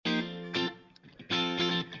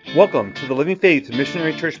Welcome to the Living Faith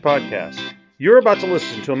Missionary Church podcast. You're about to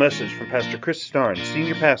listen to a message from Pastor Chris Starn,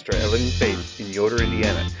 Senior Pastor at Living Faith in Yoder,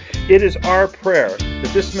 Indiana. It is our prayer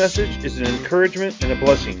that this message is an encouragement and a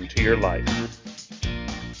blessing to your life.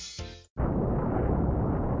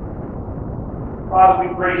 Father,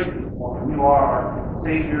 we praise you this morning. You are our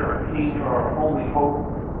Savior, our King, you are our only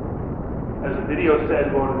hope. As the video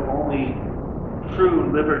said, Lord, the only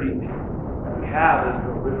true liberty that we have is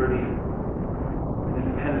the liberty and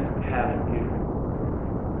independence we have in you.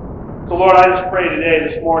 So, Lord, I just pray today,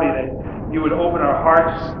 this morning, that you would open our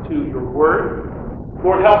hearts to your word.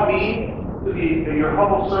 Lord, help me to be your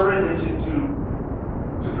humble servant and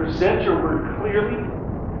to present your word clearly.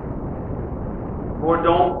 Lord,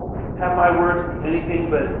 don't have my words be anything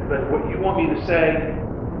but what you want me to say.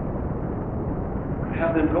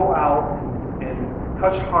 Have them go out and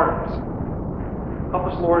touch hearts. Help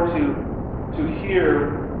us, Lord, to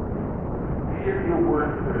hear your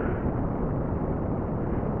word clearly,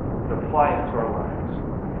 to apply it to our lives.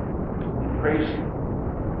 We praise you.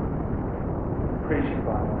 We praise you,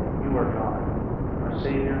 Father. You are God, our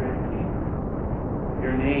Savior and King.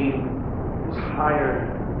 Your name is higher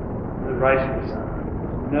than the rising sun.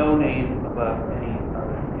 No name above any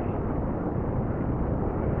other name.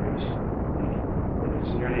 We praise you. Thank you.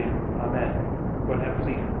 It's in your name. Amen. Go ahead and have a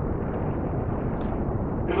seat.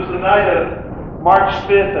 It was the night of March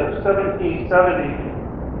 5th of 1770,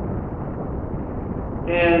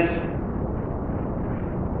 and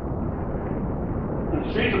in the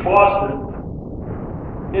streets of Boston,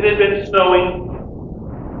 it had been snowing,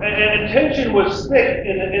 and tension was thick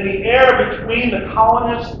in the air between the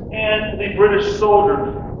colonists and the British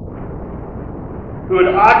soldiers who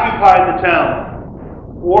had occupied the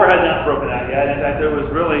town. War had not broken out yet. In fact, there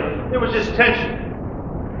was just tension.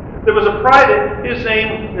 There was a private,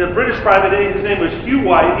 a British private, his name was Hugh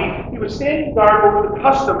White. He was standing guard over the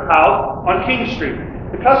custom house on King Street.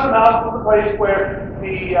 The custom house was the place where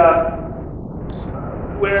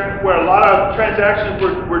where a lot of transactions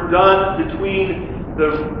were done between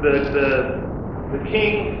the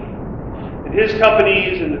king and his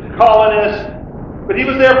companies and the colonists. But he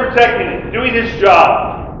was there protecting it, doing his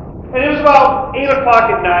job. And it was about 8 o'clock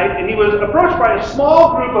at night, and he was approached by a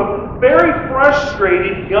small group of very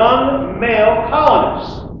frustrated young male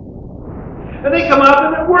colonists. And they come up,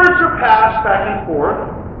 and the words are passed back and forth.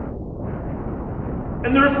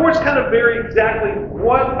 And the reports kind of vary exactly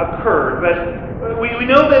what occurred, but we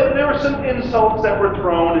know that there were some insults that were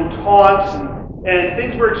thrown, and taunts, and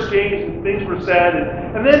things were exchanged, and things were said,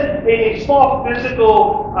 and then a small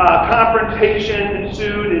physical confrontation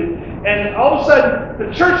ensued, and all of a sudden, the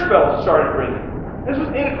church bells started ringing. This was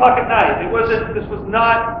 8 o'clock at night. This was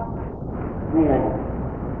not normal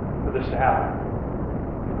for this to happen.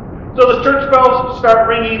 So the church bells start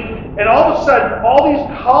ringing, and all of a sudden, all these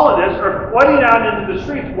colonists are flooding out into the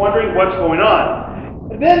streets, wondering what's going on.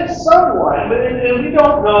 And then someone, and we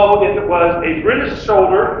don't know if it was a British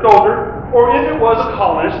soldier or if it was a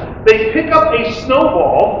colonist, they pick up a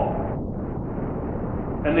snowball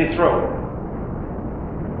and they throw it.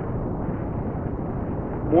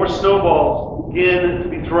 More snowballs begin to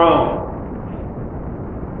be thrown.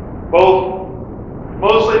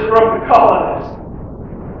 Mostly from the colonists.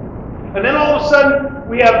 And then all of a sudden,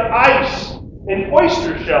 we have ice and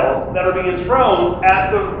oyster shells that are being thrown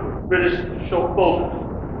at the British soldiers.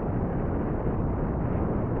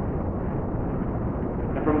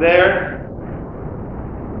 And from there,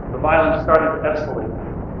 the violence started to escalate.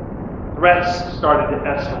 Threats started to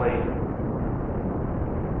escalate.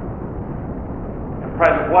 And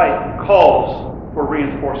Private White calls for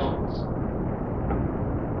reinforcements.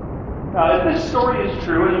 Now, if this story is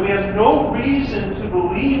true, and we have no reason to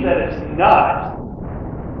believe that it's not,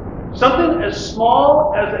 something as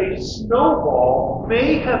small as a snowball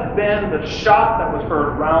may have been the shot that was heard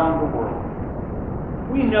around the world.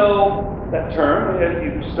 We know that term, if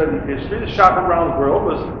you've studied history. The shot around the world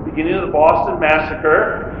was the beginning of the Boston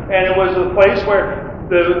Massacre, and it was a place where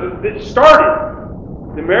it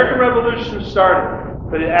started. The American Revolution started,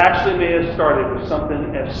 but it actually may have started with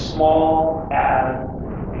something as small as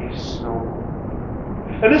a snowball.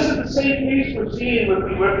 And this is the same case we're seeing.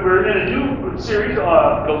 We're in a new series,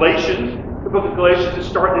 Galatians. The book of Galatians is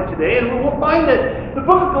starting today, and we'll find that the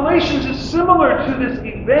book of Galatians is similar to this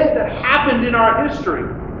event that happened in our history.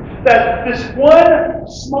 That this one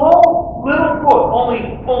small little book,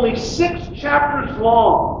 only 6 chapters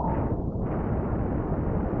long,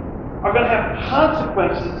 are going to have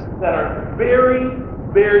consequences that are very,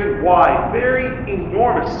 very wide, very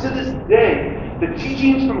enormous. To this day, the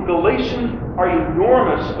teachings from Galatians are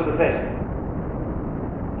enormous for the faith.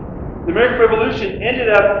 The American Revolution ended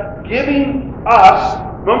up giving us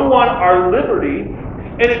Number one, our liberty.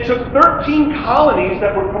 And it took 13 colonies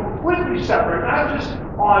that were completely separate, not just and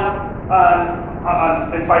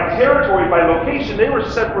by territory, by location. They were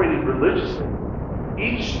separated religiously.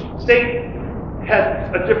 Each state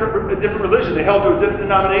had a different religion. They held to a different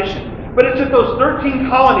denomination. But it took those 13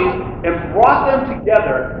 colonies and brought them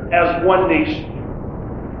together as one nation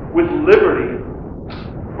with liberty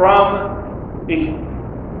from England.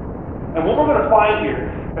 And what we're going to find here,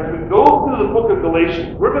 as we go through the book of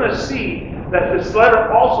Galatians, we're going to see that this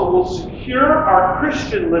letter also will secure our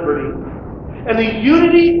Christian liberty and the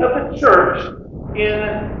unity of the church in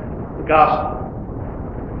the gospel.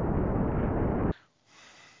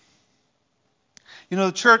 You know,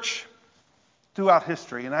 the church throughout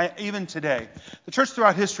history, and even today, the church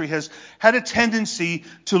throughout history has had a tendency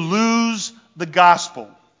to lose the gospel.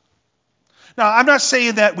 Now, I'm not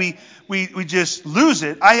saying that we just lose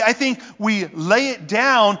it. I think we lay it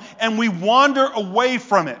down and we wander away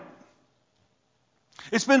from it.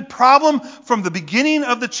 It's been a problem from the beginning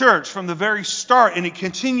of the church, from the very start, and it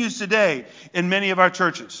continues today in many of our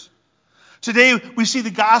churches. Today, we see the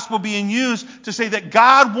gospel being used to say that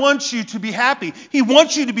God wants you to be happy. He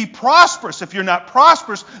wants you to be prosperous. If you're not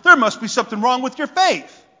prosperous, there must be something wrong with your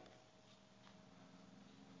faith.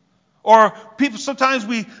 Or people, sometimes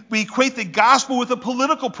we equate the gospel with a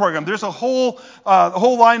political program. There's a whole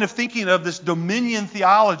line of thinking of this dominion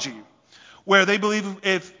theology, where they believe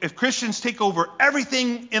if Christians take over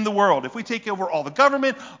everything in the world, if we take over all the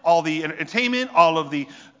government, all the entertainment, all of the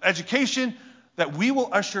education, that we will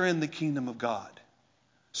usher in the kingdom of God.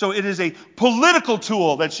 So it is a political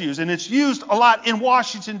tool that's used, and it's used a lot in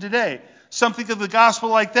Washington today. Some think of the gospel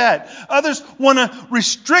like that. Others want to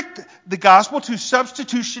restrict the gospel to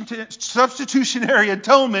substitutionary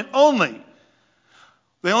atonement only.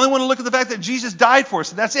 They only want to look at the fact that Jesus died for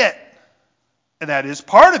us, and that's it. And that is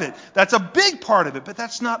part of it. That's a big part of it, but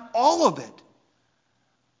that's not all of it.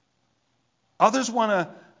 Others want to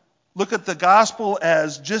look at the gospel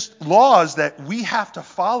as just laws that we have to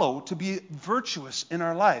follow to be virtuous in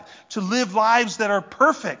our life, to live lives that are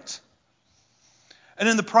perfect. And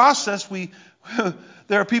in the process,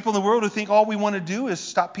 there are people in the world who think all we want to do is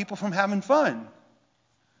stop people from having fun.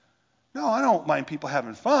 No, I don't mind people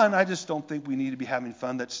having fun. I just don't think we need to be having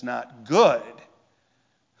fun that's not good.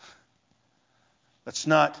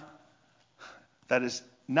 That is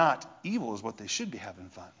not evil is what they should be having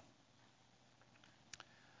fun.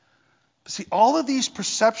 But see, all of these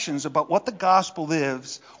perceptions about what the gospel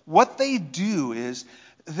is, what they do is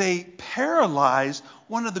they paralyze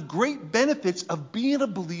one of the great benefits of being a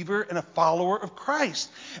believer and a follower of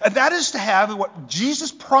Christ. And that is to have what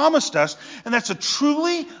Jesus promised us, and that's a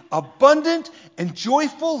truly abundant and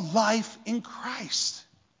joyful life in Christ.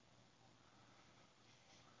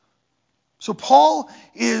 So Paul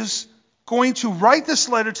is going to write this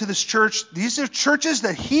letter to this church. These are churches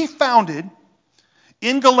that he founded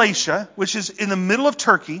in Galatia, which is in the middle of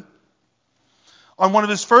Turkey, on one of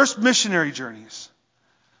his first missionary journeys.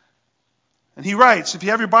 And he writes, if you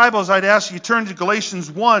have your Bibles, I'd ask you to turn to Galatians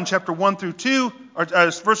 1, chapter 1 through 2, or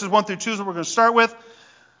verses 1 through 2 is what we're going to start with.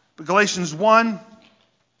 But Galatians 1.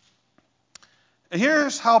 And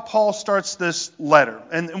here's how Paul starts this letter.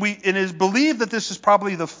 And it is believed that this is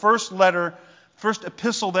probably the first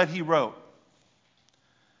epistle that he wrote.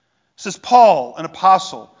 It says, Paul, an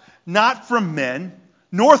apostle, not from men,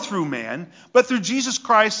 nor through man, but through Jesus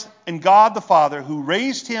Christ and God the Father, who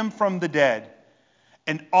raised him from the dead,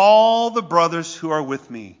 and all the brothers who are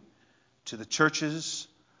with me, to the churches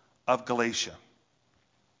of Galatia.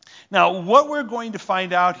 Now, what we're going to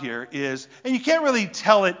find out here is, and you can't really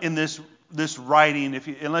tell it in this writing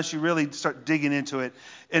unless you really start digging into it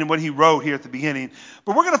and what he wrote here at the beginning,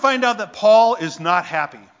 but we're going to find out that Paul is not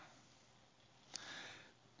happy.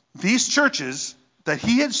 These churches that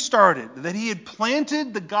he had started, that he had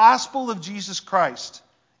planted the gospel of Jesus Christ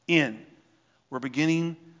in, were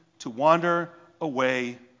beginning to wander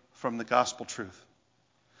away from the gospel truth.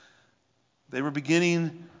 They were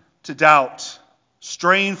beginning to doubt,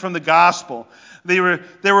 straying from the gospel. There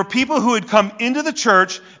were people who had come into the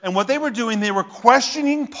church, and what they were doing, they were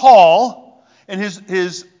questioning Paul and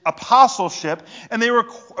his apostleship, and they were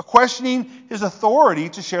questioning his authority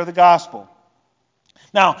to share the gospel.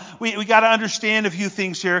 Now, we got to understand a few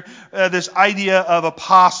things here. This idea of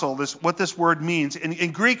apostle, what this word means.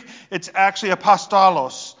 In Greek, it's actually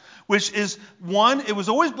apostolos, which is one. It was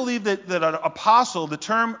always believed that an apostle, the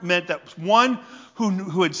term meant that one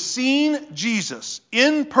who had seen Jesus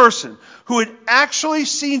in person, who had actually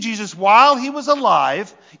seen Jesus while he was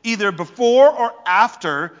alive, either before or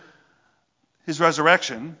after his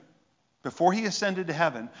resurrection, before he ascended to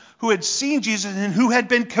heaven, who had seen Jesus and who had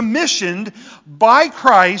been commissioned by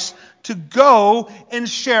Christ to go and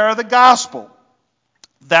share the gospel.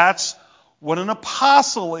 That's what an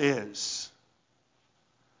apostle is.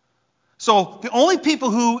 So the only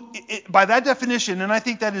people who, by that definition, and I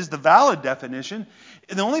think that is the valid definition,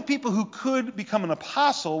 the only people who could become an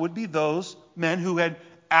apostle would be those men who had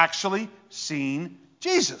actually seen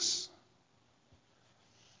Jesus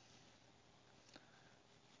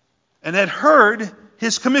and had heard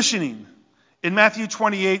his commissioning in Matthew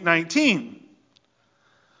 28:19.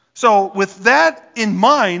 So with that in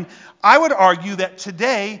mind, I would argue that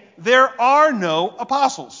today there are no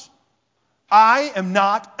apostles. I am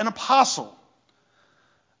not an apostle.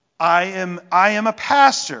 I am a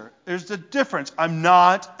pastor. There's the difference. I'm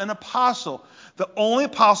not an apostle. The only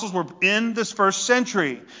apostles were in this first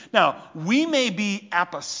century. Now, we may be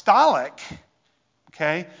apostolic,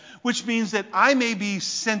 okay, which means that I may be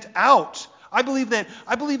sent out. I believe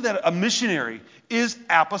that a missionary is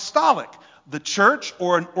apostolic. The church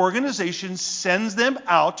or an organization sends them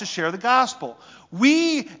out to share the gospel.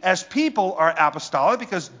 We, as people, are apostolic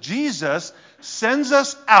because Jesus sends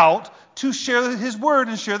us out to share his word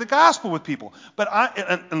and share the gospel with people. But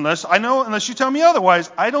unless you tell me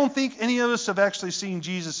otherwise, I don't think any of us have actually seen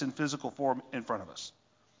Jesus in physical form in front of us.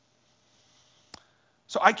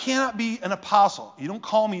 So I cannot be an apostle. You don't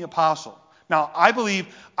call me apostle. Now, I believe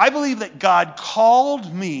that God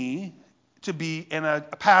called me to be a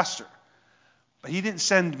pastor, but he didn't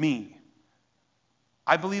send me.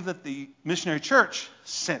 I believe that the missionary church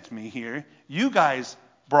sent me here. You guys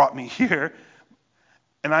brought me here,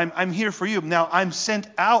 and I'm here for you. Now, I'm sent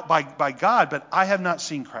out by God, but I have not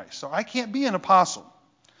seen Christ, so I can't be an apostle.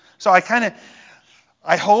 So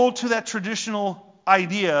I hold to that traditional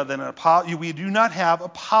idea that we do not have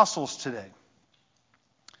apostles today.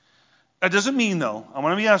 That doesn't mean, though, I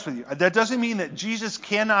want to be honest with you, that doesn't mean that Jesus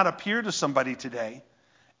cannot appear to somebody today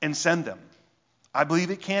and send them. I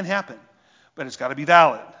believe it can happen, but it's got to be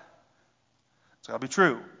valid. It's got to be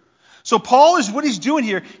true. So Paul is what he's doing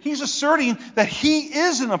here. He's asserting that he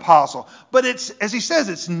is an apostle, but it's, as he says,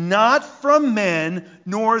 it's not from men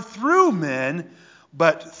nor through men,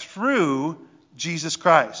 but through Jesus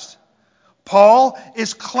Christ. Paul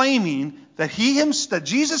is claiming that that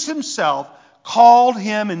Jesus himself called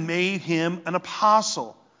him and made him an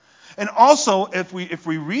apostle. And also, if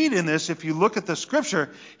we read in this, if you look at the scripture,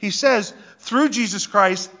 he says, through Jesus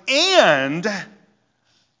Christ and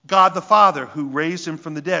God the Father who raised him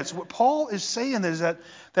from the dead. So what Paul is saying is that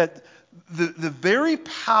the very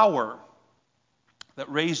power that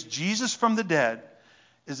raised Jesus from the dead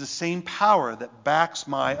is the same power that backs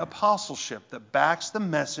my apostleship, that backs the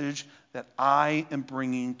message that I am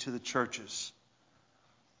bringing to the churches.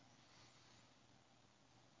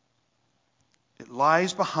 It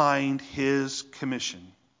lies behind his commission.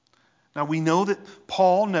 Now we know that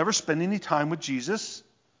Paul never spent any time with Jesus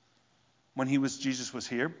when Jesus was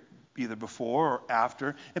here, either before or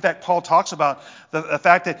after. In fact, Paul talks about the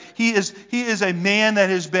fact that he is a man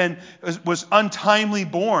that was untimely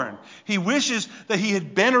born. He wishes that he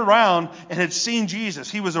had been around and had seen Jesus.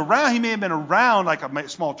 He was around. He may have been around like a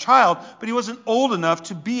small child, but he wasn't old enough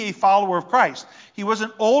to be a follower of Christ. He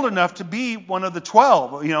wasn't old enough to be one of the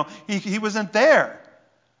 12. He wasn't there.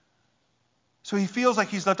 So he feels like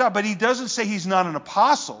he's left out. But he doesn't say he's not an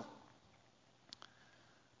apostle.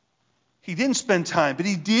 He didn't spend time, but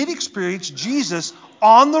he did experience Jesus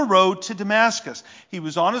on the road to Damascus. He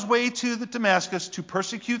was on his way to Damascus to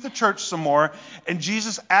persecute the church some more, and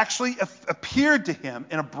Jesus actually appeared to him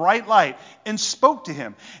in a bright light and spoke to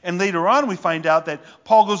him. And later on we find out that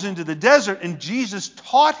Paul goes into the desert and Jesus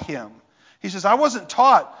taught him. He says, I wasn't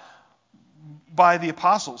taught by the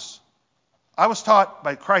apostles. I was taught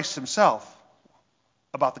by Christ himself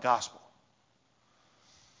about the gospel.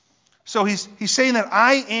 So he's saying that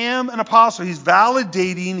I am an apostle. He's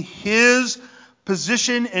validating his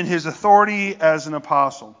position and his authority as an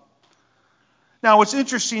apostle. Now, what's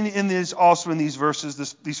interesting in these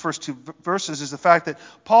verses, these first two verses, is the fact that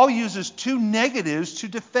Paul uses two negatives to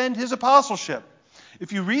defend his apostleship.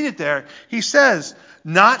 If you read it there, he says,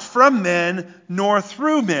 not from men nor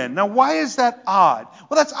through men. Now, why is that odd?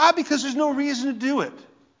 Well, that's odd because there's no reason to do it.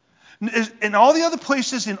 In all the other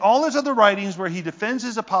places, in all his other writings where he defends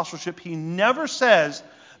his apostleship, he never says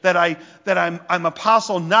that I'm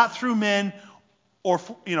apostle not through men or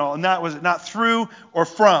not through or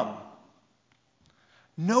from.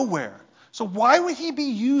 Nowhere. So why would he be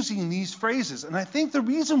using these phrases? And I think the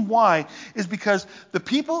reason why is because the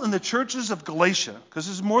people in the churches of Galatia, because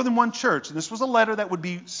there's more than one church, and this was a letter that would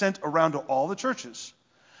be sent around to all the churches.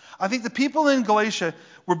 I think the people in Galatia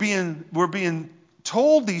were being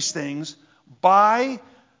told these things by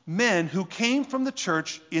men who came from the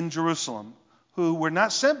church in Jerusalem, who were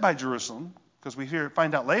not sent by Jerusalem, because we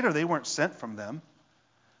find out later they weren't sent from them,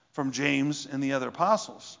 from James and the other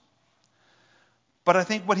apostles. But I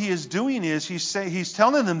think what he is doing is he's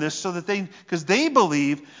telling them this so that because they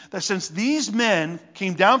believe that since these men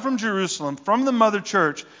came down from Jerusalem, from the mother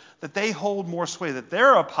church, that they hold more sway, that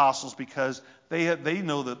they're apostles because they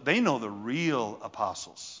know the real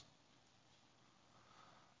apostles.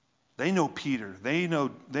 They know Peter. They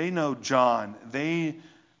know John. They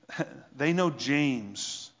know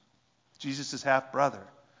James, Jesus' half brother.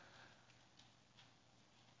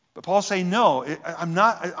 But Paul's saying, no, I'm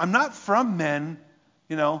not from men.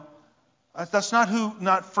 That's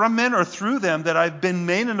not from men or through them that I've been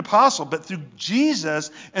made an apostle, but through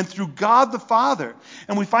Jesus and through God the Father.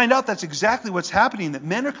 And we find out that's exactly what's happening, that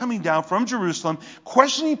men are coming down from Jerusalem,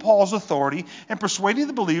 questioning Paul's authority and persuading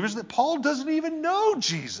the believers that Paul doesn't even know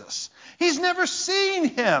Jesus. He's never seen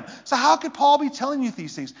him. So how could Paul be telling you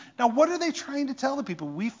these things? Now, what are they trying to tell the people?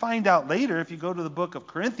 We find out later, if you go to the book of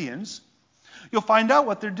Corinthians, you'll find out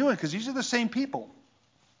what they're doing, because these are the same people.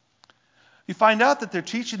 You find out that they're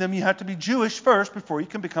teaching them you have to be Jewish first before you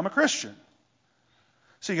can become a Christian.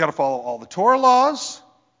 So you got to follow all the Torah laws,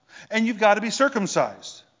 and you've got to be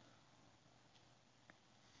circumcised.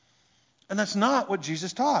 And that's not what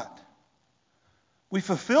Jesus taught. We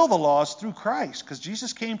fulfill the laws through Christ, because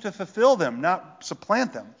Jesus came to fulfill them, not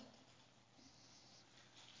supplant them.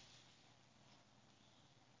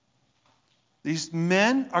 These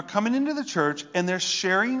men are coming into the church, and they're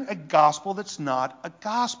sharing a gospel that's not a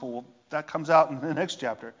gospel. That comes out in the next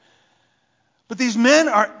chapter. But these men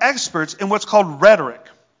are experts in what's called rhetoric.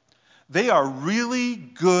 They are really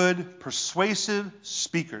good, persuasive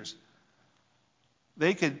speakers.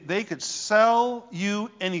 They could sell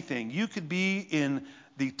you anything. You could be in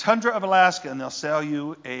the tundra of Alaska, and they'll sell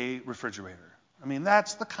you a refrigerator. I mean,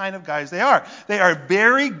 that's the kind of guys they are. They are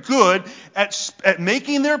very good at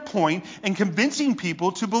making their point and convincing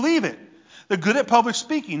people to believe it. They're good at public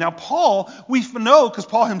speaking. Now, Paul, we know, because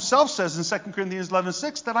Paul himself says in 2 Corinthians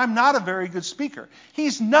 11:6 that I'm not a very good speaker.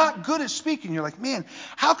 He's not good at speaking. You're like, man,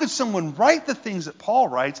 how could someone write the things that Paul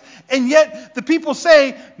writes? And yet the people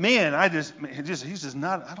say, man, he's just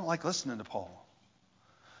not, I don't like listening to Paul.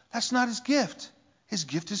 That's not his gift. His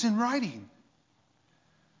gift is in writing.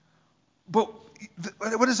 But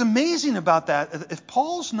what is amazing about that, if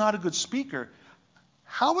Paul's not a good speaker,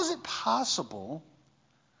 how is it possible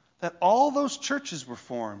that all those churches were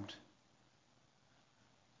formed?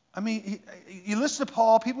 I mean, you listen to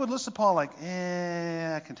Paul, people would listen to Paul like,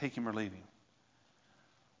 I can take him or leave him.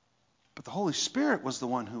 But the Holy Spirit was the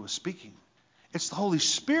one who was speaking. It's the Holy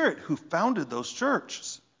Spirit who founded those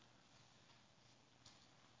churches.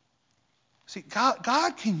 See,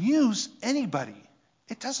 God can use anybody.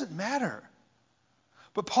 It doesn't matter.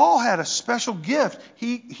 But Paul had a special gift.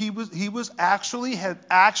 He had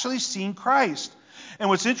actually seen Christ. And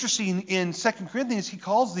what's interesting in 2 Corinthians, he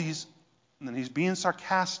calls these, and then he's being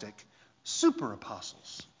sarcastic, super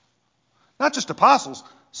apostles. Not just apostles,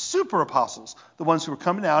 super apostles. The ones who are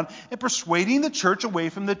coming down and persuading the church away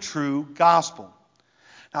from the true gospel.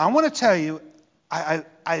 Now, I want to tell you,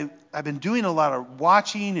 I've been doing a lot of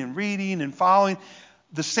watching and reading and following.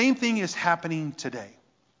 The same thing is happening today.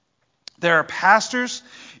 There are pastors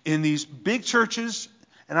in these big churches.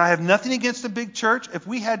 And I have nothing against a big church. If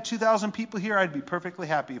we had 2,000 people here, I'd be perfectly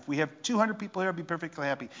happy. If we have 200 people here, I'd be perfectly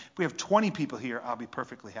happy. If we have 20 people here, I'll be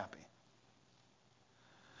perfectly happy.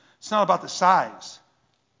 It's not about the size.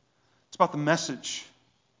 It's about the message.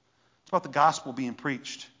 It's about the gospel being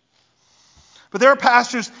preached. But there are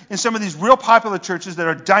pastors in some of these real popular churches that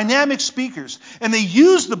are dynamic speakers. And they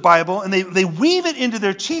use the Bible and they weave it into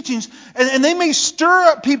their teachings. And they may stir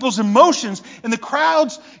up people's emotions. And the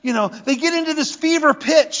crowds, they get into this fever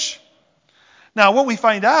pitch. Now, what we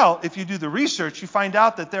find out, if you do the research, you find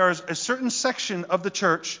out that there is a certain section of the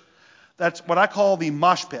church that's what I call the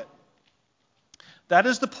mosh pit. That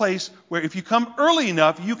is the place where if you come early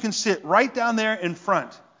enough, you can sit right down there in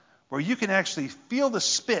front, where you can actually feel the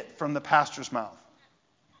spit from the pastor's mouth.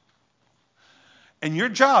 And your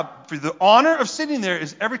job, for the honor of sitting there,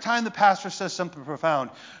 is every time the pastor says something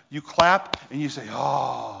profound, you clap and you say,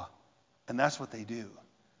 oh. And that's what they do.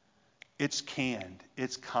 It's canned.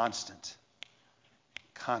 It's constant.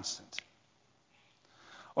 Constant.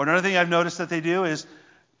 Or another thing I've noticed that they do is,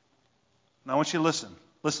 and I want you to listen.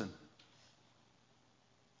 Listen.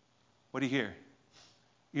 What do you hear?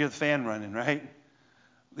 You hear the fan running, right?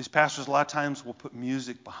 These pastors a lot of times will put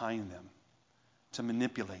music behind them to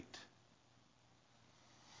manipulate.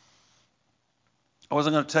 I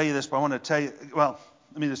wasn't going to tell you this, but I want to tell you,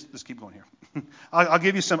 let me just keep going here. I'll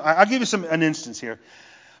give you an instance here.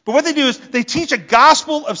 But what they do is they teach a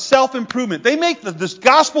gospel of self-improvement. They make this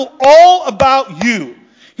gospel all about you.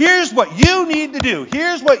 Here's what you need to do.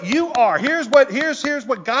 Here's what you are. Here's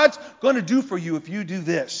what God's going to do for you if you do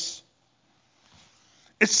this.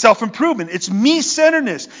 It's self-improvement. It's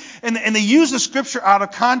me-centeredness. And they use the scripture out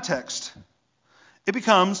of context. It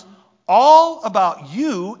becomes all about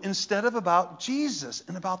you instead of about Jesus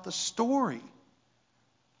and about the story.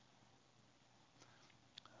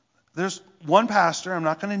 There's one pastor, I'm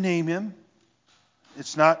not going to name him.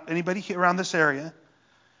 It's not anybody here around this area.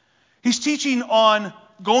 He's teaching on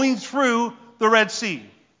going through the Red Sea.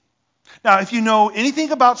 Now, if you know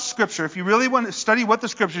anything about Scripture, if you really want to study what the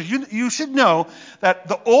Scriptures, you should know that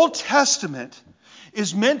the Old Testament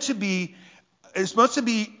is meant to be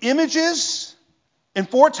images and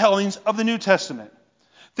foretellings of the New Testament.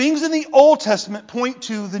 Things in the Old Testament point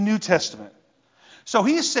to the New Testament. So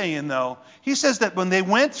he's saying, though, he says that when they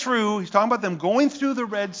went through, he's talking about them going through the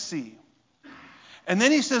Red Sea. And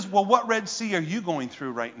then he says, well, what Red Sea are you going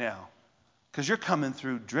through right now? Because you're coming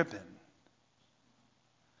through dripping.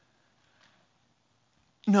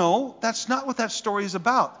 No, that's not what that story is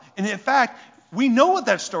about. And in fact, we know what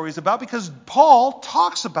that story is about because Paul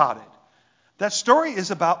talks about it. That story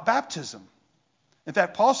is about baptism. In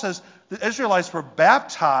fact, Paul says the Israelites were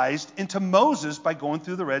baptized into Moses by going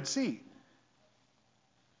through the Red Sea.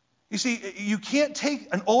 You see, you can't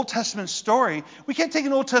take an Old Testament story. We can't take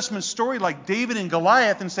an Old Testament story like David and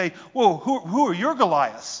Goliath and say, whoa, who are your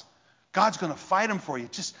Goliaths? God's going to fight them for you.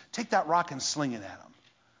 Just take that rock and sling it at them.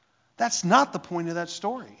 That's not the point of that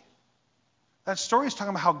story. That story is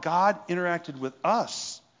talking about how God interacted with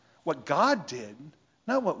us. What God did,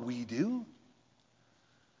 not what we do.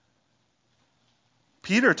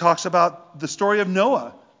 Peter talks about the story of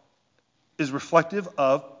Noah is reflective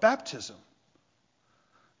of baptism.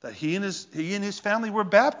 That he and his family were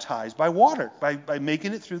baptized by water, by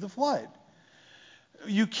making it through the flood.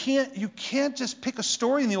 You can't just pick a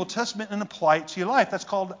story in the Old Testament and apply it to your life. That's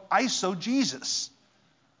called eisegesis.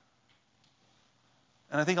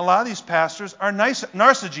 And I think a lot of these pastors are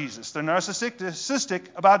narcigesis. They're narcissistic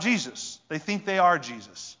about Jesus. They think they are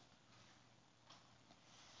Jesus.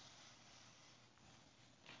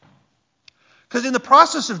 Because in the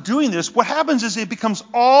process of doing this, what happens is it becomes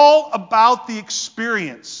all about the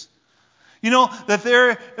experience. You know, that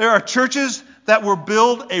there are churches that will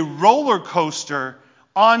build a roller coaster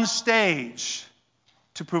on stage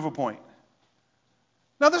to prove a point.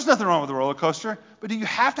 Now, there's nothing wrong with a roller coaster, but do you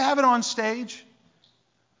have to have it on stage?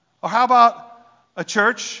 Or how about a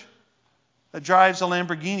church that drives a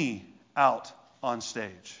Lamborghini out on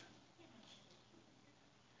stage?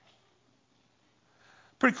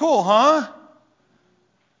 Pretty cool, huh?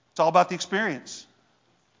 It's all about the experience.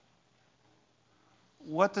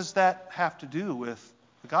 What does that have to do with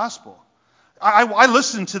the gospel? I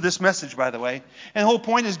listened to this message, by the way, and the whole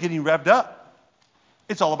point is getting revved up.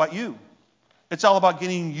 It's all about you. It's all about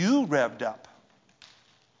getting you revved up.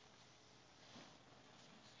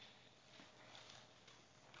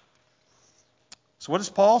 So what does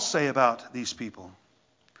Paul say about these people?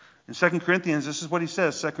 In 2 Corinthians, this is what he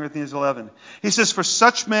says, 2 Corinthians 11. He says, "For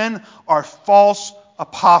such men are false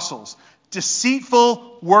apostles,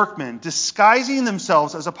 deceitful workmen, disguising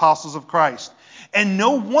themselves as apostles of Christ. And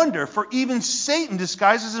no wonder, for even Satan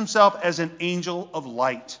disguises himself as an angel of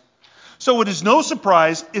light. So it is no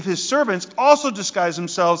surprise if his servants also disguise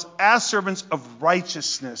themselves as servants of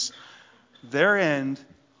righteousness. Their end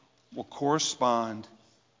will correspond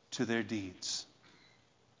to their deeds."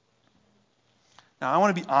 Now, I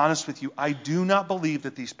want to be honest with you. I do not believe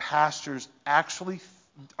that these pastors actually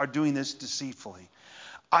are doing this deceitfully.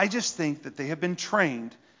 I just think that they have been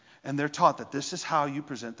trained and they're taught that this is how you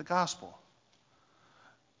present the gospel.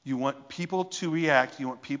 You want people to react. You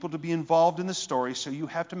want people to be involved in the story, so you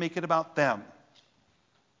have to make it about them.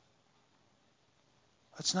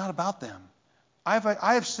 It's not about them. I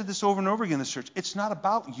have said this over and over again in this church. It's not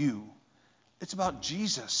about you. It's about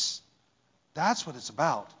Jesus. That's what it's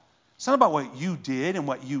about. It's not about what you did and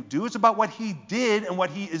what you do. It's about what he did and what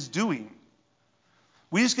he is doing.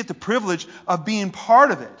 We just get the privilege of being part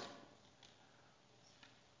of it.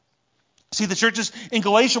 See, the churches in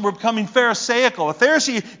Galatia were becoming Pharisaical. A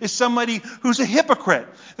Pharisee is somebody who's a hypocrite.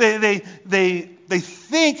 They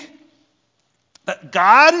think that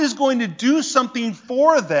God is going to do something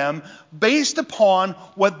for them based upon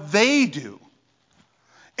what they do.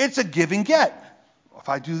 It's a give and get. If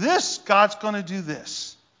I do this, God's going to do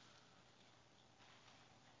this.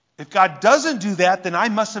 If God doesn't do that, then I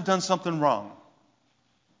must have done something wrong.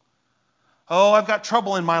 Oh, I've got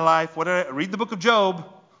trouble in my life. Read the book of Job.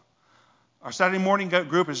 Our Saturday morning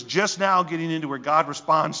group is just now getting into where God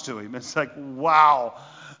responds to him. It's like, wow.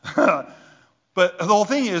 But the whole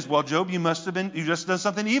thing is, well, Job, you just done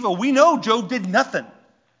something evil. We know Job did nothing.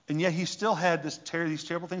 And yet he still had these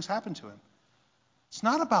terrible things happen to him. It's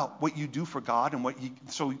not about what you do for God and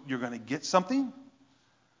so you're going to get something.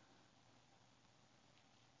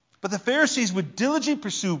 But the Pharisees would diligently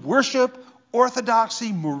pursue worship,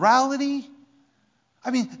 orthodoxy, morality.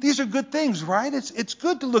 I mean, these are good things, right? It's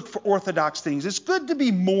good to look for orthodox things. It's good to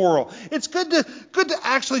be moral. It's good to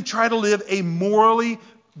actually try to live a morally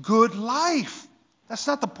good life. That's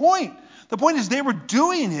not the point. The point is they were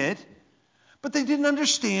doing it, but they didn't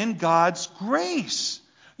understand God's grace.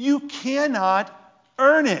 You cannot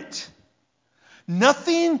earn it.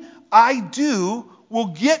 Nothing I do will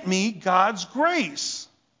get me God's grace.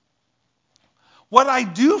 What I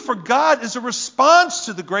do for God is a response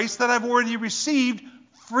to the grace that I've already received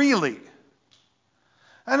freely.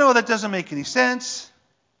 I know that doesn't make any sense,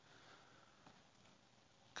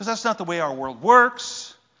 because that's not the way our world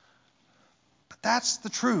works. But that's the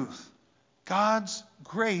truth. God's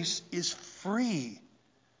grace is free.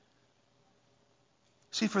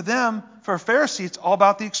 See, for a Pharisee, it's all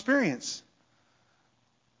about the experience.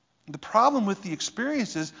 The problem with the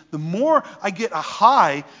experience is the more I get a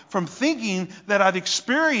high from thinking that I've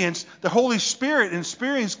experienced the Holy Spirit and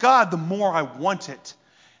experienced God, the more I want it.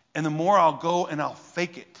 And the more I'll go and I'll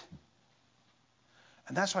fake it.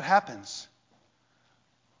 And that's what happens.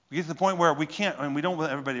 We get to the point where we don't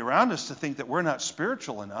want everybody around us to think that we're not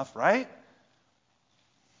spiritual enough, right?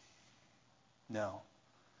 No.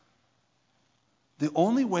 The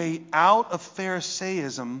only way out of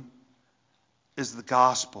Pharisaism is the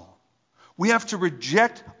gospel. We have to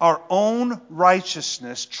reject our own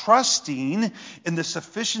righteousness, trusting in the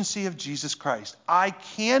sufficiency of Jesus Christ. I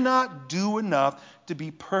cannot do enough to be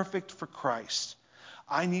perfect for Christ.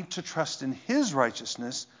 I need to trust in His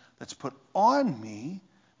righteousness that's put on me.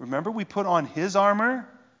 Remember, we put on His armor?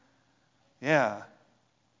 Yeah.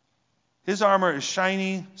 His armor is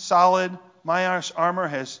shiny, solid. My armor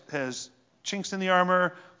has chinks in the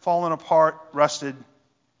armor, fallen apart, rusted.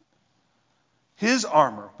 His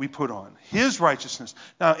armor we put on, His righteousness.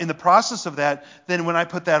 Now, in the process of that, then when I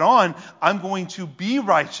put that on, I'm going to be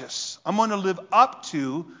righteous. I'm going to live up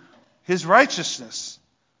to His righteousness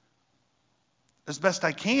as best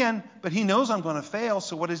I can, but He knows I'm going to fail,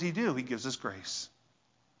 so what does He do? He gives us grace.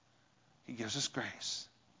 He gives us grace.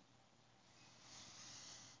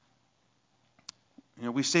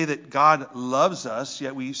 We say that God loves us,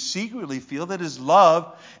 yet we secretly feel that His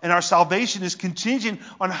love and our salvation is contingent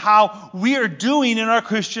on how we are doing in our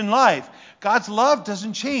Christian life. God's love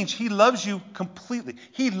doesn't change. He loves you completely.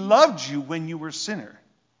 He loved you when you were a sinner.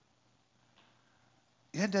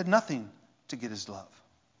 You had to do nothing to get His love.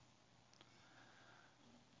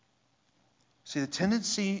 See, the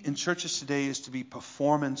tendency in churches today is to be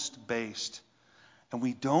performance-based, and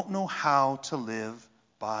we don't know how to live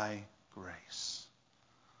by grace.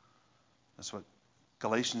 That's what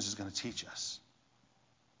Galatians is going to teach us.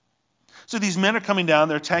 So these men are coming down,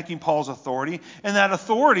 they're attacking Paul's authority, and that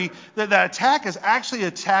authority, that attack is actually an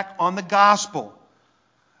attack on the gospel.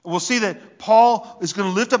 We'll see that Paul is going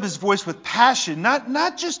to lift up his voice with passion,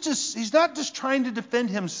 he's not just trying to defend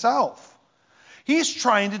himself. He's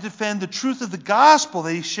trying to defend the truth of the gospel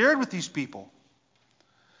that he shared with these people.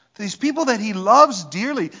 These people that he loves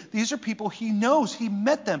dearly, these are people he knows, he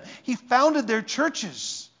met them, he founded their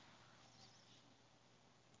churches.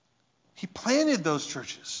 He planted those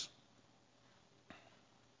churches.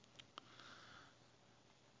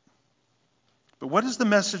 But what is the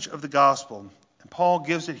message of the gospel? And Paul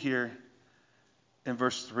gives it here in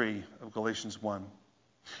verse 3 of Galatians 1.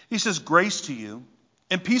 He says, "Grace to you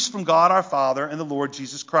and peace from God our Father and the Lord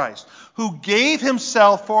Jesus Christ, who gave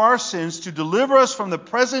Himself for our sins to deliver us from the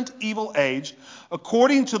present evil age,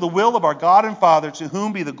 according to the will of our God and Father, to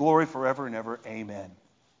whom be the glory forever and ever. Amen."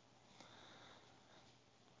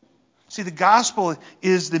 See, the gospel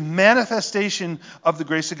is the manifestation of the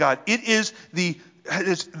grace of God.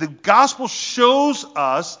 The gospel shows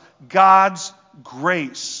us God's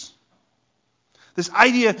grace. This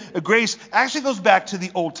idea of grace actually goes back to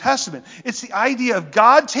the Old Testament. It's the idea of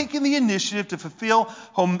God taking the initiative to fulfill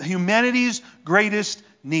humanity's greatest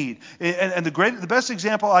need. And the best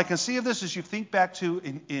example I can see of this is you think back to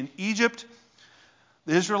in Egypt.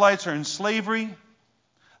 The Israelites are in slavery.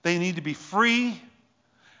 They need to be free.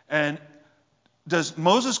 And does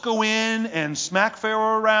Moses go in and smack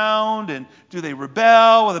Pharaoh around? And do they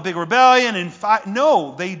rebel with a big rebellion and fight?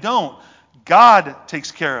 No, they don't. God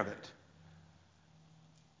takes care of it.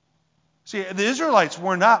 See, the Israelites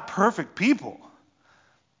were not perfect people.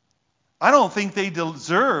 I don't think they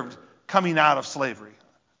deserved coming out of slavery.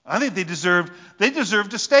 I think they deserve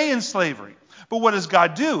to stay in slavery. But what does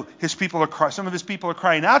God do? Some of his people are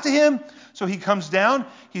crying out to him. So he comes down,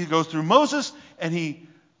 he goes through Moses, and he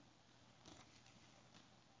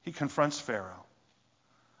confronts Pharaoh,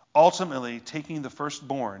 ultimately taking the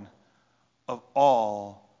firstborn of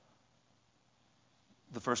all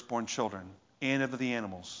the firstborn children and of the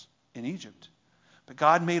animals in Egypt. But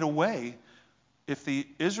God made a way if the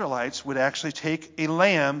Israelites would actually take a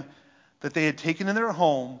lamb that they had taken in their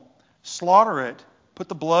home, slaughter it, put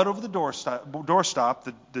the blood over the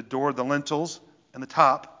doorstop, the door, the lintels, and the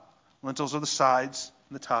top. Lintels are the sides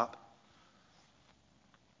and the top.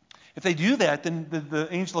 If they do that, then the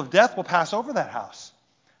angel of death will pass over that house.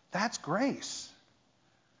 That's grace.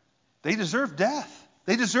 They deserve death.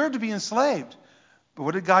 They deserve to be enslaved. But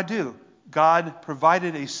what did God do? God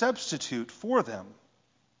provided a substitute for them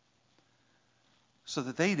so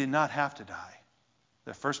that they did not have to die.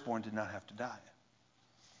 Their firstborn did not have to die.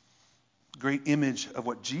 Great image of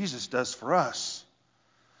what Jesus does for us.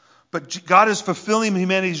 But God is fulfilling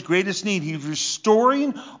humanity's greatest need. He's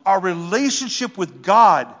restoring our relationship with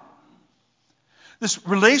God. This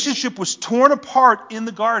relationship was torn apart in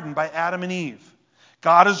the garden by Adam and Eve.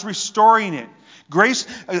 God is restoring it. Grace,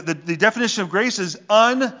 the definition of grace is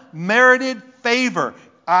unmerited favor.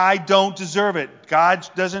 I don't deserve it. God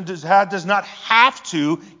does not have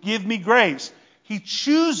to give me grace. He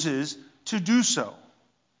chooses to do so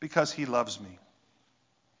because he loves me.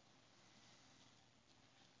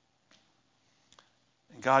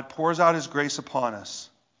 And God pours out his grace upon us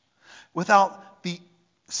without the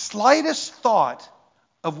slightest thought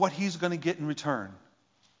of what he's going to get in return.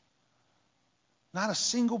 Not a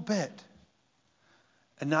single bit.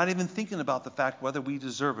 And not even thinking about the fact whether we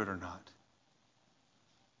deserve it or not.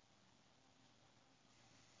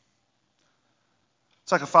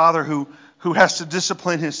 It's like a father who has to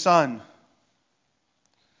discipline his son.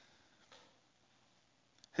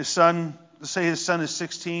 Let's say his son is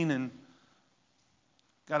 16 and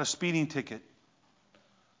got a speeding ticket.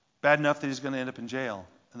 Bad enough that he's going to end up in jail.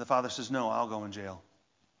 And the father says, no, I'll go in jail.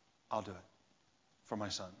 I'll do it for my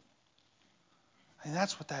son. I mean,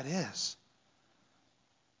 that's what that is.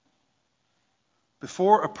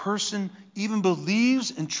 Before a person even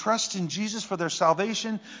believes and trusts in Jesus for their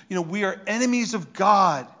salvation, we are enemies of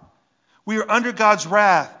God. We are under God's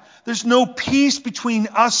wrath. There's no peace between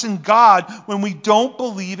us and God when we don't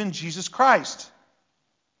believe in Jesus Christ.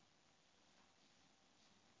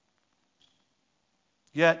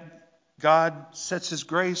 Yet, God sets his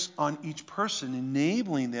grace on each person,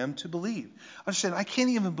 enabling them to believe. Understand, I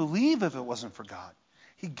can't even believe if it wasn't for God.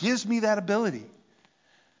 He gives me that ability.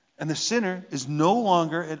 And the sinner is no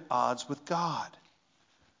longer at odds with God.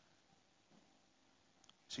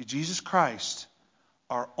 See, Jesus Christ,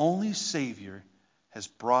 our only Savior, has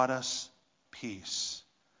brought us peace.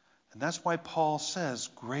 And that's why Paul says,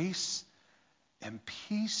 grace and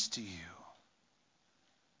peace to you.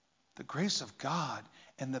 The grace of God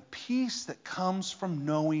and the peace that comes from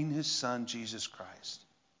knowing his Son, Jesus Christ.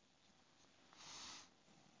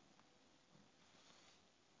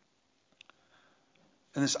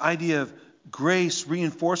 And this idea of grace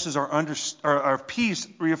reinforces our peace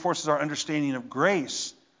reinforces our understanding of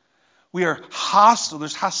grace. We are hostile.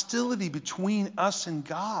 There's hostility between us and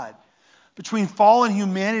God. Between fallen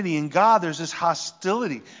humanity and God, there's this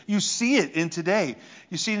hostility. You see it in today.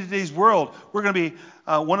 You see in today's world. We're going to be,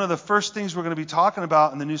 one of the first things we're going to be talking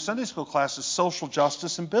about in the new Sunday school class is social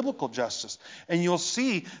justice and biblical justice. And you'll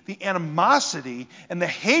see the animosity and the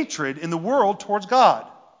hatred in the world towards God.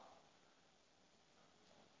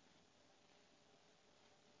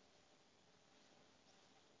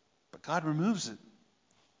 But God removes it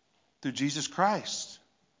through Jesus Christ,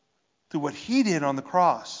 through what he did on the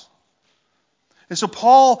cross. And so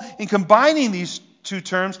Paul, in combining these two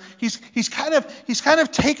terms, he's kind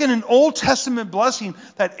of taken an Old Testament blessing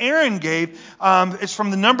that Aaron gave. It's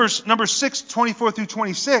from the Numbers 6, 24 through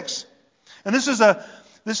 26. And this is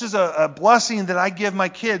a blessing that I give my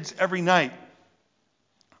kids every night.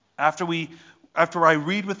 After I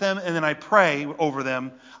read with them and then I pray over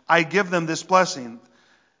them, I give them this blessing.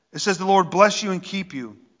 It says, "The Lord bless you and keep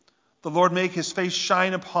you. The Lord make his face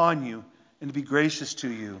shine upon you and be gracious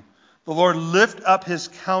to you. The Lord lift up his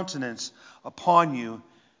countenance upon you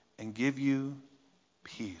and give you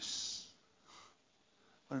peace."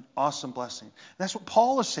 What an awesome blessing. And that's what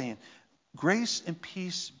Paul is saying. Grace and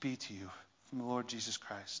peace be to you from the Lord Jesus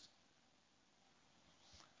Christ.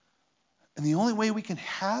 And the only way we can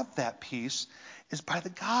have that peace is by the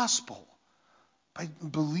gospel. By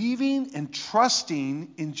believing and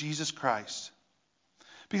trusting in Jesus Christ.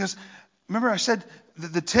 Because remember I said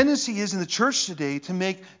that the tendency is in the church today to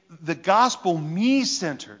make the gospel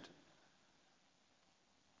me-centered.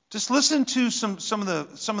 Just listen to some of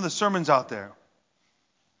the sermons out there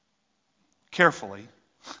carefully,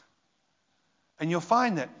 and you'll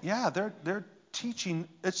find that they're teaching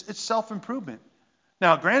it's self-improvement.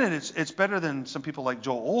 Now, granted, it's better than some people like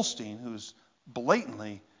Joel Osteen, who's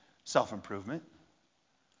blatantly self-improvement.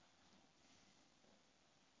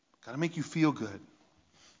 Got to make you feel good.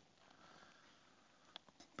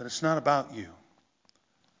 But it's not about you.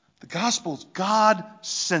 The gospel is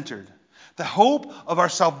God-centered. The hope of our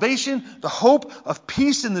salvation, the hope of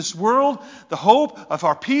peace in this world, the hope of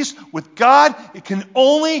our peace with God, it can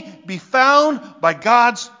only be found by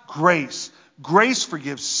God's grace. Grace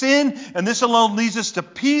forgives sin, and this alone leads us to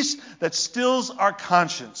peace that stills our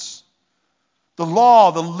conscience. The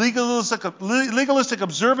law, the legalistic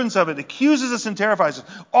observance of it accuses us and terrifies us.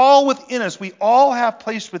 All within us, we all have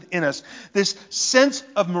placed within us this sense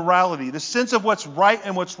of morality, this sense of what's right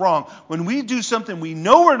and what's wrong. When we do something we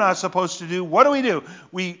know we're not supposed to do, what do?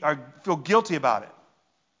 We feel guilty about it.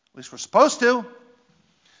 At least we're supposed to.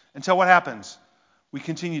 Until what happens? We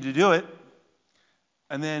continue to do it,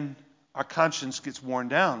 and then our conscience gets worn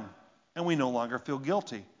down, and we no longer feel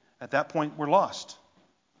guilty. At that point, we're lost.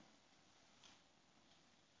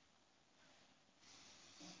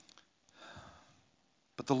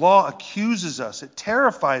 But the law accuses us. It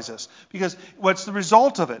terrifies us. Because what's the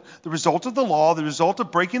result of it? The result of the law, the result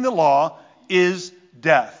of breaking the law is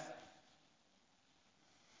death.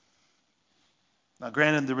 Now,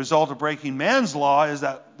 granted, the result of breaking man's law is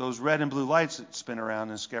that those red and blue lights that spin around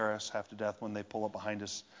and scare us half to death when they pull up behind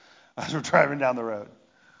us as we're driving down the road.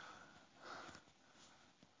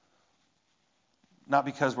 Not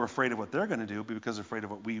because we're afraid of what they're going to do, but because we're afraid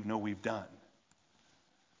of what we know we've done.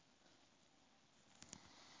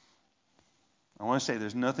 I want to say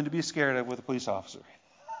there's nothing to be scared of with a police officer.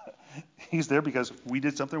 He's there because we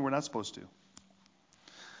did something we're not supposed to.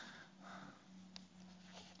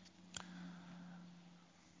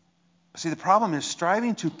 See, the problem is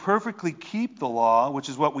striving to perfectly keep the law, which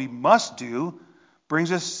is what we must do,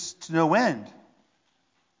 brings us to no end.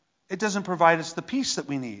 It doesn't provide us the peace that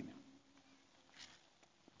we need.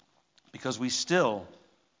 Because we still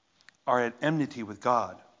are at enmity with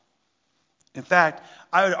God. In fact,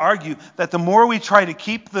 I would argue that the more we try to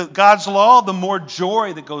keep God's law, the more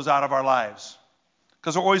joy that goes out of our lives.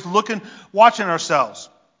 Because we're always watching ourselves.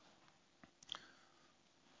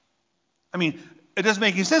 I mean, it doesn't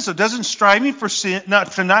make any sense. So doesn't striving for sin,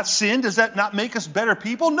 to not sin, does that not make us better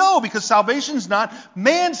people? No, because salvation is not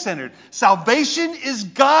man-centered. Salvation is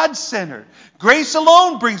God-centered. Grace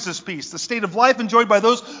alone brings us peace. The state of life enjoyed by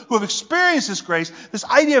those who have experienced this grace. This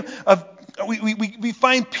idea of we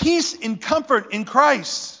find peace and comfort in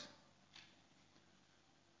Christ.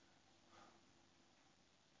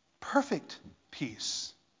 Perfect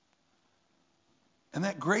peace. And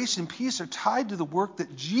that grace and peace are tied to the work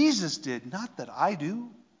that Jesus did, not that I do.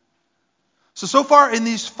 So far in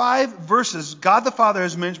these 5 verses, God the Father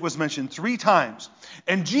was mentioned 3 times.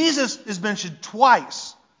 And Jesus is mentioned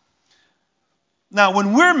twice. Now,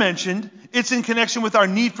 when we're mentioned, it's in connection with our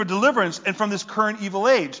need for deliverance and from this current evil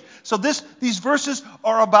age. So these verses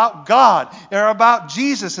are about God. They're about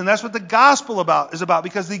Jesus. And that's what the gospel is about.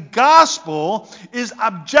 Because the gospel is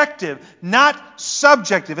objective, not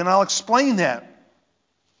subjective. And I'll explain that.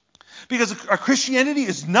 Because our Christianity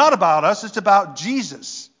is not about us. It's about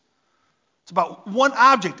Jesus. It's about one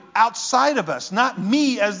object outside of us, not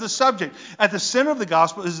me as the subject. At the center of the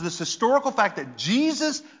gospel is this historical fact that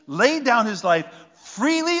Jesus laid down his life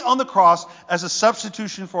freely on the cross as a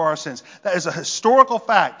substitution for our sins. That is a historical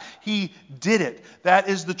fact. He did it. That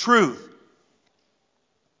is the truth.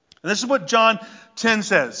 And this is what John 10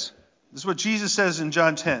 says. This is what Jesus says in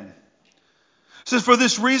John 10. It says, "For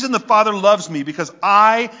this reason the Father loves me, because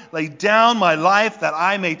I lay down my life that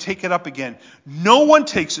I may take it up again. No one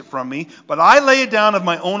takes it from me, but I lay it down of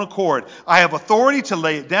my own accord. I have authority to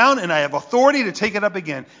lay it down, and I have authority to take it up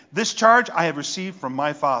again. This charge I have received from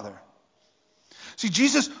my Father." See,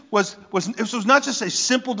 Jesus was not just a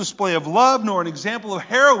simple display of love, nor an example of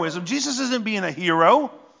heroism. Jesus isn't being a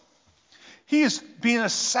hero. He is being a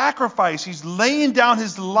sacrifice. He's laying down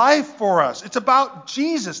his life for us. It's about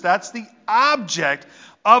Jesus. That's the object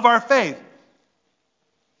of our faith.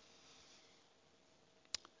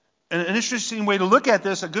 And an interesting way to look at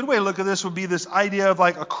this, a good way to look at this would be this idea of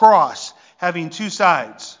like a cross having 2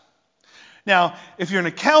 sides. Now, if you're an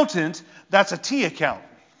accountant, that's a T account.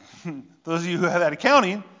 Those of you who have had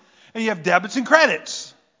accounting, and you have debits and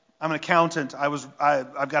credits. I'm an accountant.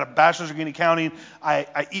 I've got a bachelor's degree in accounting.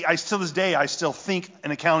 I still this day, I still think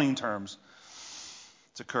in accounting terms.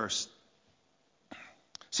 It's a curse.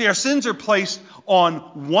 See, our sins are placed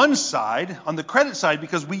on one side, on the credit side,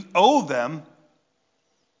 because we owe them.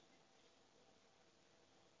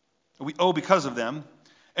 We owe because of them.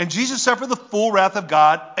 And Jesus suffered the full wrath of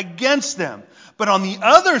God against them. But on the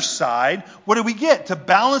other side, what do we get? To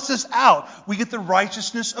balance this out, we get the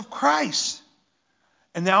righteousness of Christ.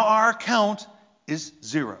 And now our account is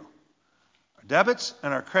zero. Our debits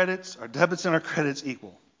and our credits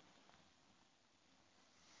equal.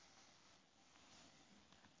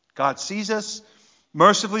 God sees us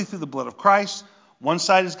mercifully through the blood of Christ. One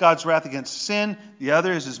side is God's wrath against sin. The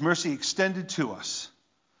other is His mercy extended to us.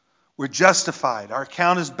 We're justified. Our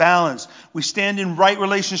account is balanced. We stand in right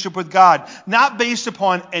relationship with God, not based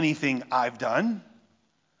upon anything I've done,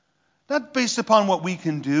 not based upon what we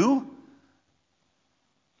can do,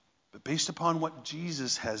 but based upon what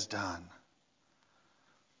Jesus has done.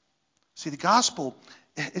 See, the gospel,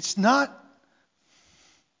 it's not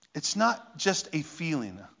just a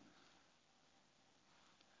feeling.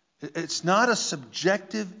 It's not a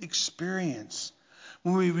subjective experience.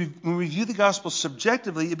 When we view the gospel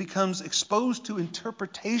subjectively, it becomes exposed to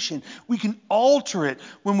interpretation. We can alter it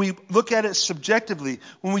when we look at it subjectively.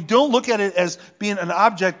 When we don't look at it as being an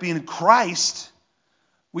object, being Christ,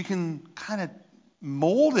 we can kind of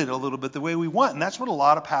mold it a little bit the way we want. And that's what a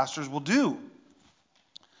lot of pastors will do.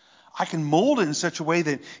 I can mold it in such a way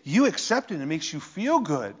that you accept it and it makes you feel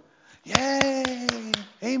good. Yay!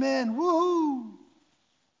 Amen! Woohoo!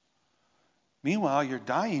 Meanwhile, you're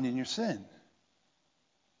dying in your sin.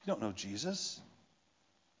 You don't know Jesus.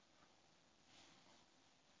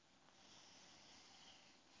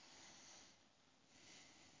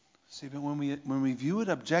 See, but when we view it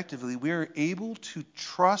objectively, we are able to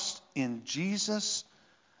trust in Jesus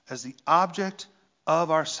as the object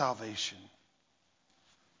of our salvation,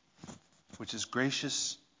 which is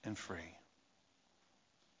gracious and free.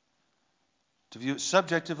 To view it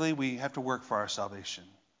subjectively, we have to work for our salvation.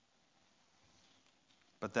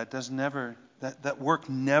 But that work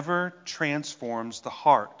never transforms the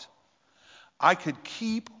heart. I could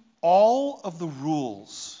keep all of the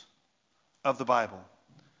rules of the Bible,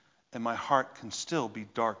 and my heart can still be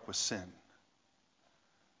dark with sin.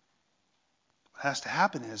 What has to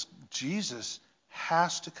happen is Jesus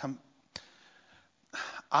has to come.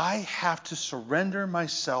 I have to surrender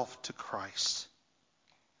myself to Christ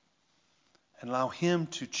and allow Him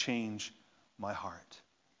to change my heart.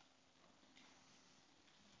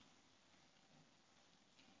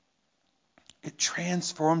 It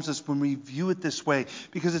transforms us when we view it this way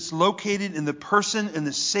because it's located in the person and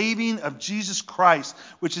the saving of Jesus Christ,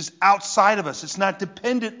 which is outside of us. It's not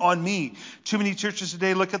dependent on me. Too many churches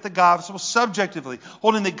today look at the gospel subjectively,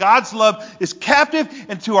 holding that God's love is captive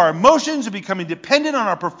and to our emotions and becoming dependent on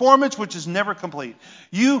our performance, which is never complete.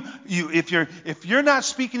 If you're not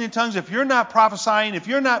speaking in tongues, if you're not prophesying, if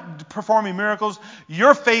you're not performing miracles,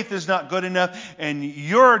 your faith is not good enough, and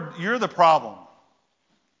you're the problem.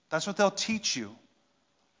 That's what they'll teach you.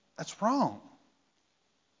 That's wrong.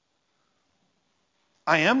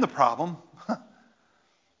 I am the problem.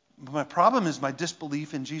 But my problem is my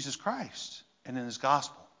disbelief in Jesus Christ and in His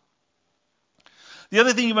gospel. The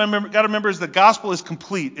other thing you've got to remember is the gospel is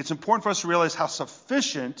complete. It's important for us to realize how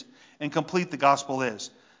sufficient and complete the gospel is.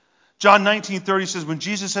 John 19:30 says, when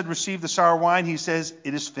Jesus had received the sour wine, He says,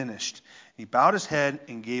 "It is finished." He bowed His head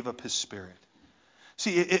and gave up His spirit.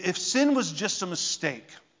 See, if sin was just a mistake,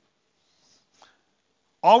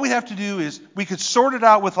 all we have to do is, we could sort it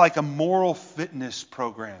out with like a moral fitness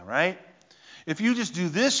program, right? If you just do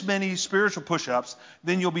this many spiritual push-ups,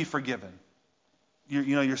 then you'll be forgiven.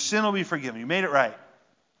 Your sin will be forgiven. You made it right.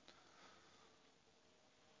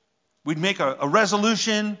 We'd make a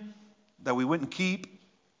resolution that we wouldn't keep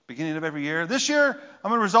beginning of every year. This year, I'm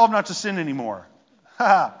going to resolve not to sin anymore.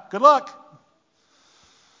 Good luck.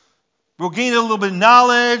 We'll gain a little bit of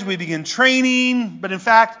knowledge. We begin training. But in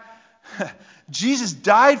fact, Jesus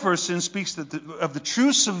died for our sins speaks of the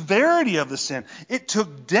true severity of the sin. It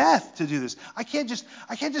took death to do this. I can't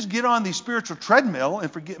just get on the spiritual treadmill and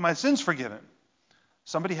forget my sins forgiven.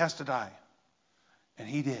 Somebody has to die. And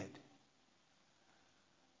He did.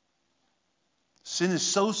 Sin is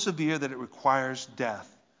so severe that it requires death.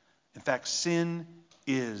 In fact, sin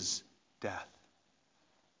is death.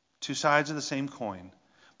 Two sides of the same coin.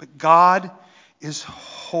 But God is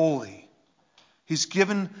holy. He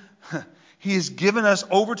has given us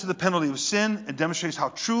over to the penalty of sin and demonstrates how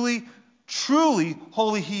truly, truly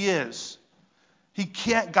holy He is.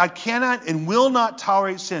 God cannot and will not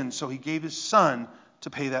tolerate sin, so He gave His Son to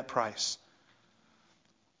pay that price.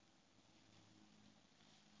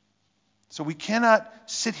 So we cannot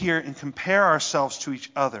sit here and compare ourselves to each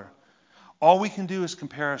other. All we can do is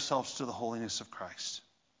compare ourselves to the holiness of Christ.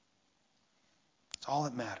 That's all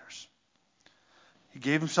that matters. He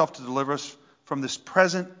gave himself to deliver us from this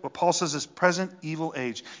present, what Paul says is present evil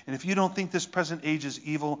age. And if you don't think this present age is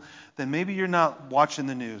evil, then maybe you're not watching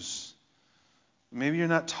the news. Maybe you're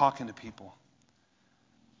not talking to people.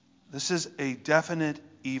 This is a definite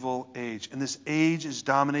evil age. And this age is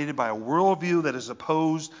dominated by a worldview that is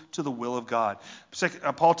opposed to the will of God.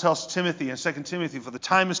 Paul tells Timothy in 2 Timothy, for the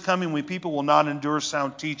time is coming when people will not endure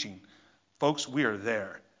sound teaching. Folks, we are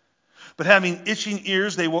there. But having itching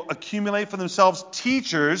ears, they will accumulate for themselves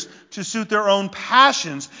teachers to suit their own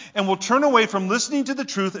passions and will turn away from listening to the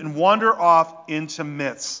truth and wander off into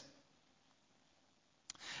myths.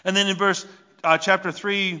 And then in chapter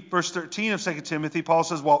 3, verse 13 of 2 Timothy, Paul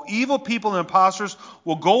says, while evil people and impostors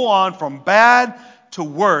will go on from bad to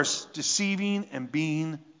worse, deceiving and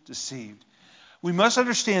being deceived. We must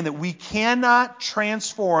understand that we cannot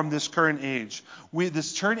transform this current age.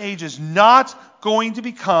 This current age is not going to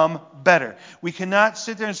become better. We cannot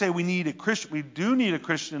sit there and say we need a Christian. We do need a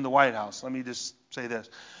Christian in the White House. Let me just say this.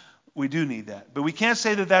 We do need that. But we can't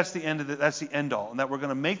say that that's the end of that's the end all, and that we're going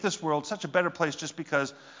to make this world such a better place just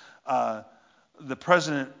because the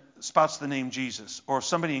president spouts the name Jesus or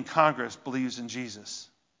somebody in Congress believes in Jesus.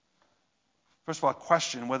 First of all, I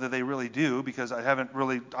question whether they really do, because I haven't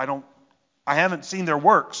seen their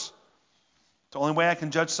works. It's the only way I can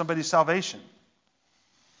judge somebody's salvation.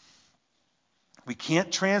 We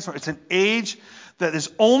can't transform. It's an age that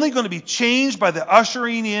is only going to be changed by the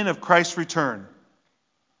ushering in of Christ's return.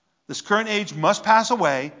 This current age must pass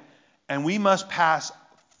away, and we must pass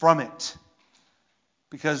from it.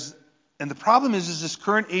 And the problem is this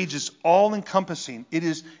current age is all-encompassing.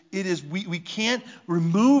 We can't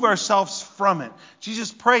remove ourselves from it.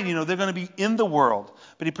 Jesus prayed, they're going to be in the world.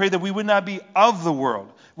 But he prayed that we would not be of the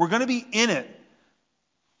world. We're going to be in it.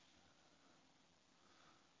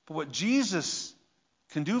 But what Jesus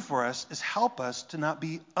can do for us is help us to not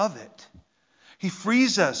be of it. He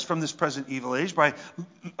frees us from this present evil age by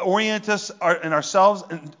orienting us and ourselves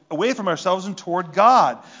and away from ourselves and toward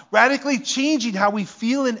God, radically changing how we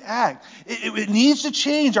feel and act. It needs to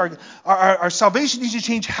change. Our salvation needs to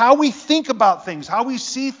change how we think about things, how we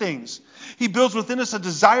see things. He builds within us a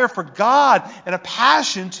desire for God and a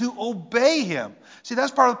passion to obey Him. See,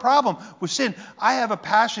 that's part of the problem with sin. I have a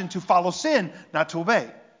passion to follow sin, not to obey.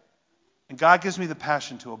 And God gives me the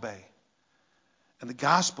passion to obey. And the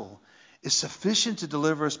gospel is sufficient to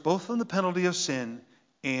deliver us both from the penalty of sin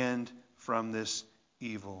and from this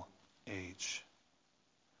evil age.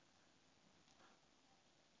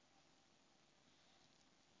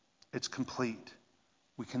 It's complete.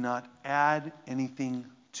 We cannot add anything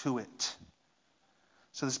to it.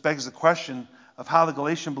 So this begs the question of how the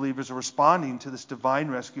Galatian believers are responding to this divine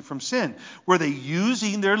rescue from sin. Were they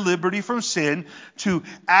using their liberty from sin to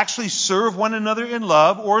actually serve one another in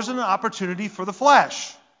love, or is it an opportunity for the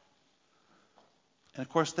flesh? And of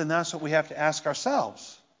course, then that's what we have to ask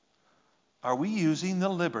ourselves. Are we using the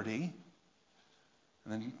liberty?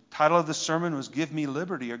 And the title of the sermon was Give Me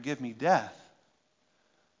Liberty or Give Me Death.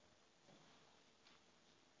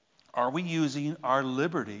 Are we using our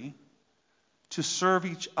liberty to serve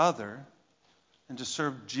each other and to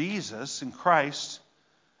serve Jesus and Christ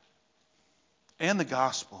and the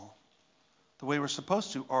gospel the way we're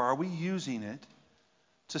supposed to? Or are we using it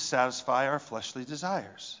to satisfy our fleshly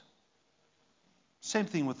desires? Same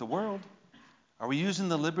thing with the world. Are we using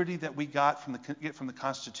the liberty that we get from the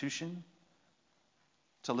Constitution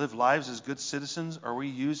to live lives as good citizens? Or are we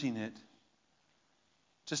using it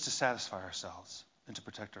just to satisfy ourselves and to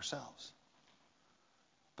protect ourselves?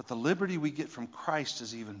 But the liberty we get from Christ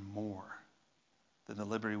is even more than the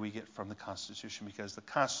liberty we get from the Constitution, because the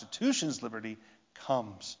Constitution's liberty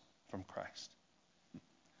comes from Christ.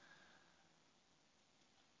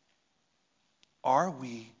 Are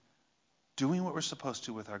we doing what we're supposed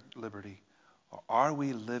to with our liberty, or are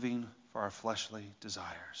we living for our fleshly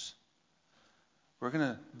desires? We're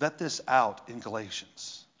going to vet this out in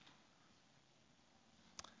Galatians.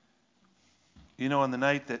 On the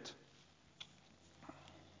night that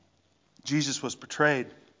Jesus was betrayed,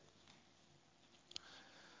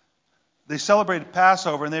 they celebrated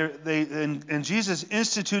Passover, and Jesus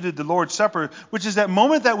instituted the Lord's Supper, which is that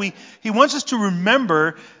moment that He wants us to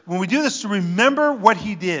remember, when we do this, to remember what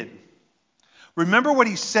He did. Remember what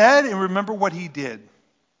He said and remember what He did.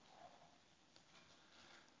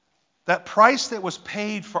 That price that was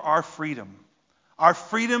paid for our freedom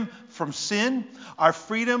from sin, our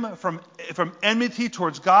freedom from enmity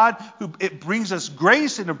towards God, it brings us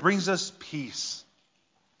grace and it brings us peace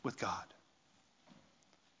with God.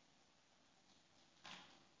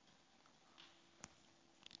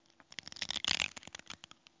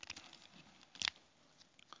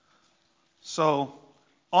 So,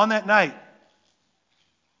 on that night,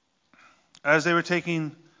 as they were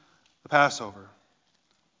taking the Passover,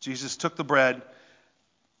 Jesus took the bread,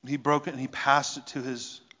 he broke it, and he passed it to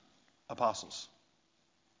his apostles.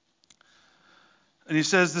 And he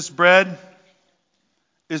says, "This bread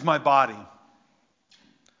is my body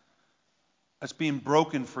that's being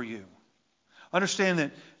broken for you." Understand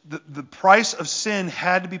that the price of sin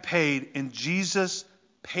had to be paid, and Jesus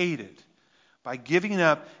paid it by giving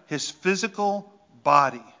up his physical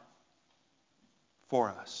body for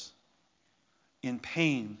us in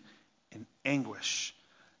pain and anguish.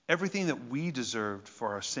 Everything that we deserved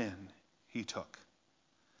for our sin, he took.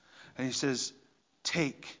 And he says,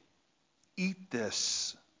 "Take, eat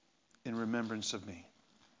this in remembrance of me."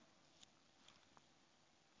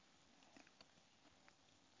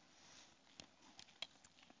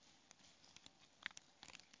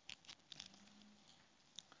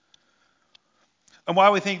 And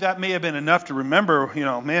while we think that may have been enough to remember,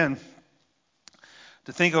 to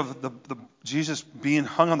think of the Jesus being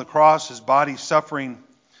hung on the cross, his body suffering,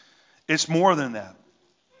 it's more than that.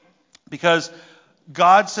 Because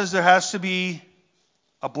God says there has to be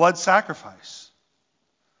a blood sacrifice.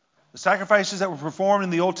 The sacrifices that were performed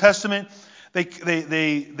in the Old Testament, they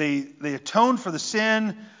atoned for the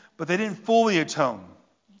sin, but they didn't fully atone.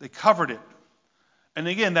 They covered it. And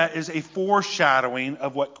again, that is a foreshadowing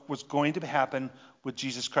of what was going to happen with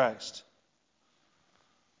Jesus Christ.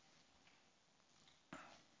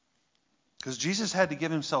 Because Jesus had to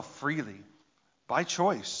give himself freely, by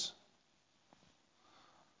choice.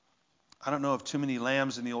 I don't know of too many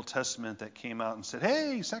lambs in the Old Testament that came out and said,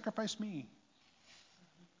 "Hey, sacrifice me."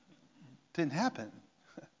 It didn't happen.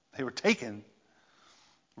 They were taken,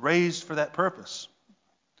 raised for that purpose.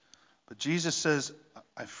 But Jesus says,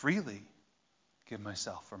 "I freely give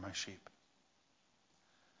myself for my sheep."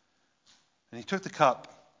 And he took the cup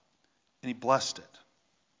and he blessed it.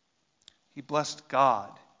 He blessed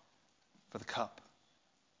God for the cup.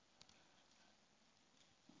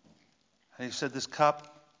 And he said, "This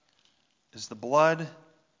cup is the blood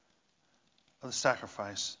of the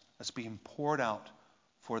sacrifice that's being poured out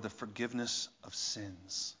for the forgiveness of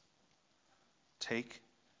sins. Take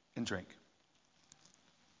and drink."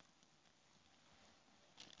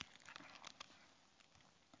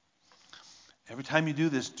 Every time you do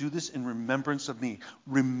this in remembrance of me.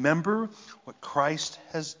 Remember what Christ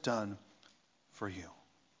has done for you.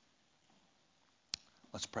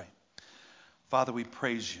 Let's pray. Father, we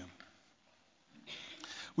praise you.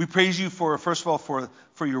 We praise you for, first of all,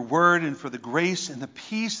 for your word and for the grace and the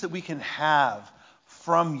peace that we can have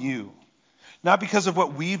from you. Not because of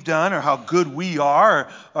what we've done or how good we are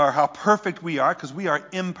or how perfect we are, because we are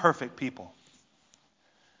imperfect people.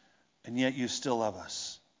 And yet you still love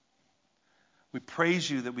us. We praise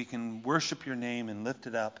you that we can worship your name and lift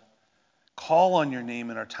it up. Call on your name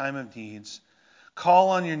in our time of needs.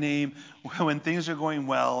 Call on your name when things are going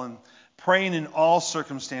well, and praying in all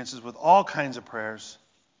circumstances with all kinds of prayers.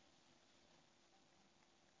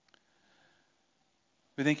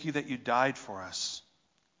 We thank you that you died for us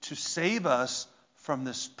to save us from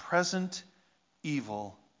this present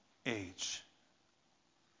evil age.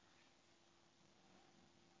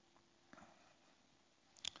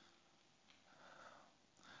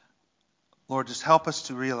 Lord, just help us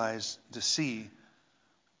to realize, to see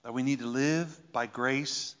that we need to live by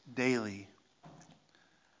grace daily.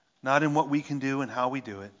 Not in what we can do and how we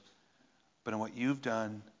do it, but in what you've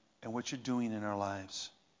done and what you're doing in our lives.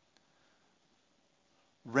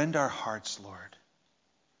 Rend our hearts, Lord.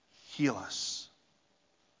 Heal us.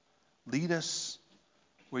 Lead us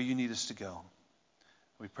where you need us to go.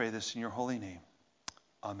 We pray this in your holy name.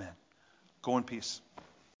 Amen. Go in peace.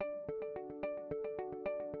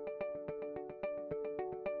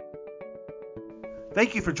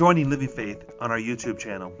 Thank you for joining Living Faith on our YouTube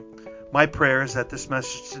channel. My prayer is that this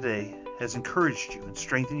message today has encouraged you and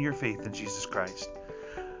strengthened your faith in Jesus Christ.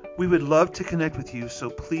 We would love to connect with you, so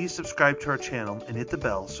please subscribe to our channel and hit the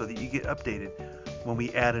bell so that you get updated when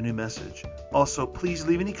we add a new message. Also, please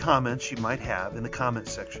leave any comments you might have in the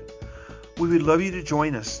comments section. We would love you to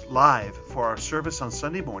join us live for our service on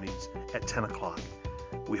Sunday mornings at 10 o'clock.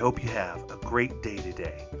 We hope you have a great day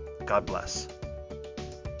today. God bless.